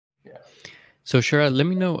Yeah. So Shara, let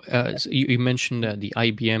me know. So you mentioned the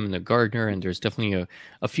IBM and the Gartner, and there's definitely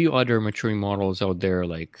a few other maturing models out there,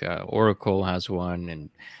 like Oracle has one, and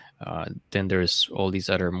then there's all these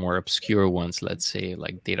other more obscure ones, let's say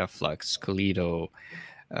like Dataflux, Kalido,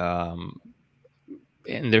 um,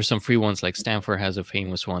 and there's some free ones like Stanford has a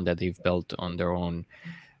famous one that they've built on their own.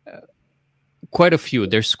 Uh, Quite a few.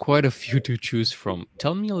 There's quite a few to choose from.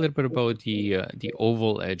 Tell me a little bit about the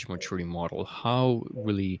OvalEdge maturity model. How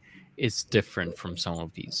really is different from some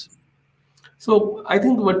of these? So I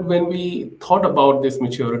think when we thought about this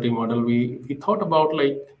maturity model, we thought about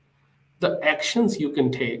like the actions you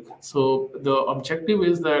can take. So the objective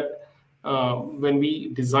is that when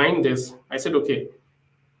we design this, I said, okay,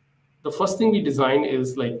 the first thing we design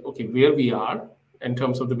is like, okay, where we are in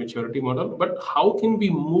terms of the maturity model, but how can we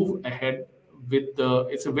move ahead with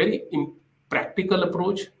it's a very practical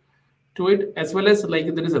approach to it, as well as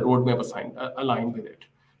like there is a roadmap assigned aligned with it.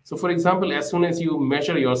 So for example, as soon as you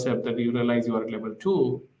measure yourself that you realize you are at level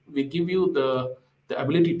 2, we give you the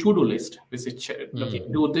ability to do list, which is okay,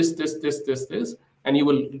 Mm, do this, and you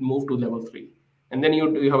will move to level 3, and then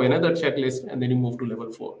you have another checklist, and then you move to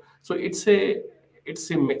level 4. So it's a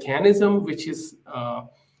mechanism which is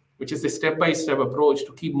a step-by-step approach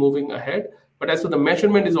to keep moving ahead. But as for the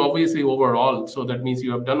measurement is obviously overall, so that means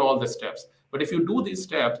you have done all the steps. But if you do these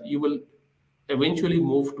steps, you will eventually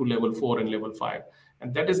move to level 4 and level 5,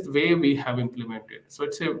 and that is the way we have implemented. So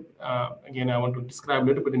it's a again, I want to describe a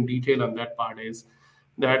little bit in detail on that part. Is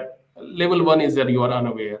that level 1 is that you are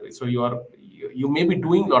unaware, so you may be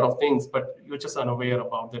doing a lot of things, but you're just unaware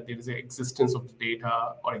about that there is an existence of the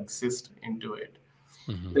data or exist into it.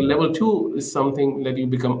 mhm. The level 2 is something that you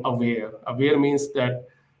become aware. Aware means that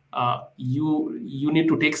you need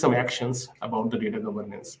to take some actions about the data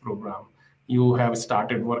governance program. You have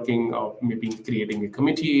started working of maybe creating a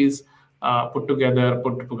committees, put together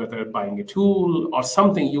buying a tool or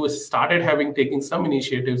something. You started having taking some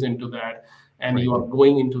initiatives into that, and Right. you are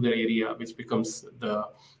going into the area which becomes the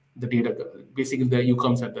data. Basically, the you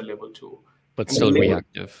comes at the level 2, But and the still level,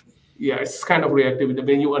 reactive. yeah, it's kind of reactive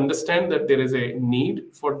when you understand that there is a need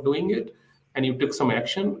for doing it, and you took some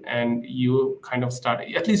action, and you kind of start,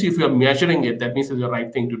 at least if you're measuring it, that means it's the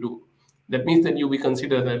right thing to do. That means that you will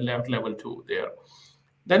consider the level 2 there.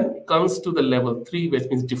 Then comes to the level 3, which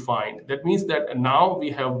means defined. That means that now we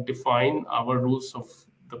have defined our rules of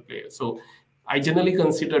the play. So I generally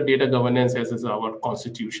consider data governance as our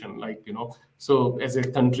constitution, like, so as a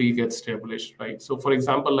country gets established, right? So for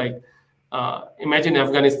example, like, imagine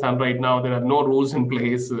Afghanistan right now, there are no rules in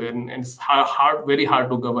place, and it's very hard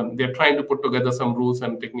to govern. They're trying to put together some rules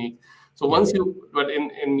and technique. So Mhm. but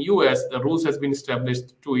in US, the rules has been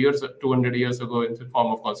established 200 years ago in the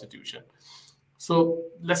form of constitution. So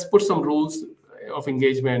let's put some rules of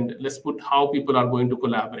engagement. Let's put how people are going to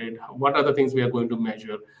collaborate. What are the things we are going to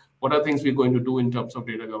measure? What are things we're going to do in terms of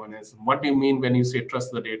data governance? What do you mean when you say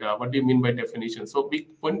trust the data? What do you mean by definition? So we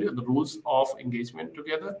put the rules of engagement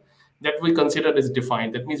together that we consider as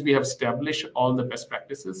defined. That means we have established all the best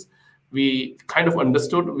practices. We kind of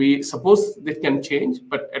understood. We suppose they can change,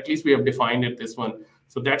 but at least we have defined it, this one.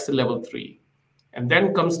 So that's the level 3. And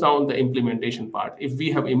then comes down the implementation part. If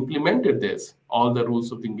we have implemented this, all the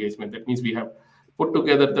rules of engagement, that means we have put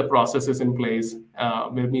together the processes in place,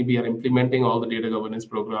 where we are implementing all the data governance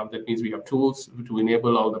program. That means we have tools to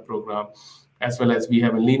enable all the program, as well as we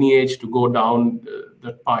have a lineage to go down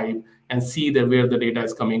the pipe and see that where the data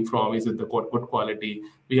is coming from. Is it the good quality?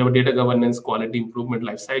 We have a data governance quality improvement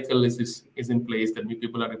life cycle is in place. That means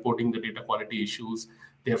people are reporting the data quality issues.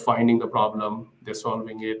 They're finding the problem. They're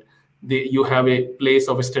solving it. You have a place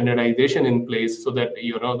of standardization in place, so that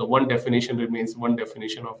the one definition remains one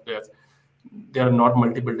definition of that. There are not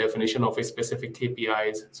multiple definition of a specific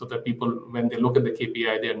KPIs, so that people, when they look at the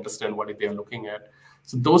KPI, they understand what they are looking at.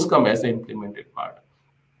 So those come as the implemented part.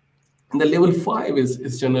 And the level 5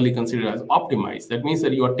 is generally considered as optimized. That means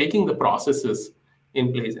that you are taking the processes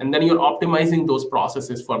in place, and then you're optimizing those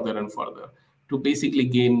processes further and further to basically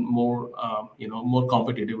gain more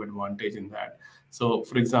competitive advantage in that. So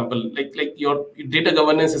for example, like your data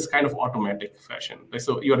governance is kind of automatic fashion.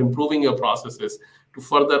 So you're improving your processes to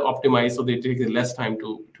further optimize, so they take less time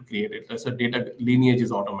to create it. So data lineage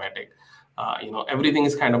is automatic. Everything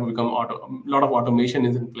is kind of become a lot of automation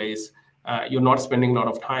is in place. You're not spending a lot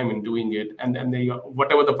of time in doing it, and then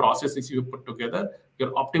whatever the processes you put together,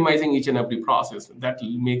 you're optimizing each and every process. That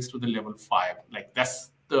makes to the level 5. Like,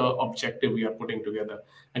 that's the objective we are putting together.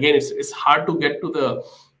 Again, it's hard to get to the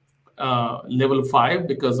level 5,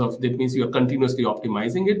 because of that means you're continuously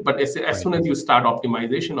optimizing it. But as Right. soon as you start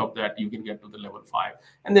optimization of that, you can get to the level 5,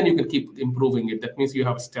 and then you can keep improving it. That means you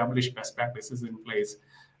have established best practices in place.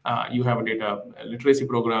 You have a data literacy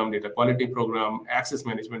program, data quality program, access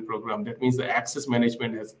management program. That means the access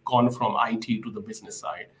management has gone from IT to the business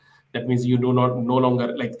side. That means you do not no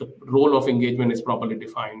longer, like, the role of engagement is properly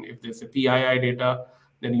defined. If there's a PII data,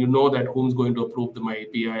 then you know that who's going to approve my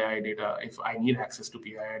PII data if I need access to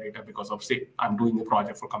PII data because of, say, I'm doing a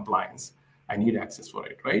project for compliance. I need access for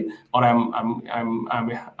it, right? Or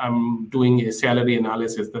I'm doing a salary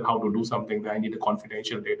analysis that how to do something that I need a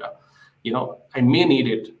confidential data. I may need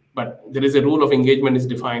it, but there is a rule of engagement is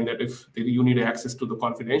defined that if you need access to the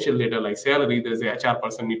confidential data like salary, there's a HR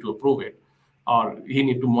person need to approve it, or he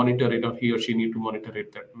need to monitor it, or he or she need to monitor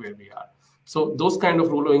it, that where we are. So those kind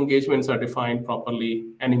of rule of engagements are defined properly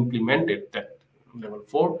and implemented at level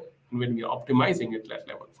 4, and when we are optimizing it at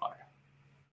level 5.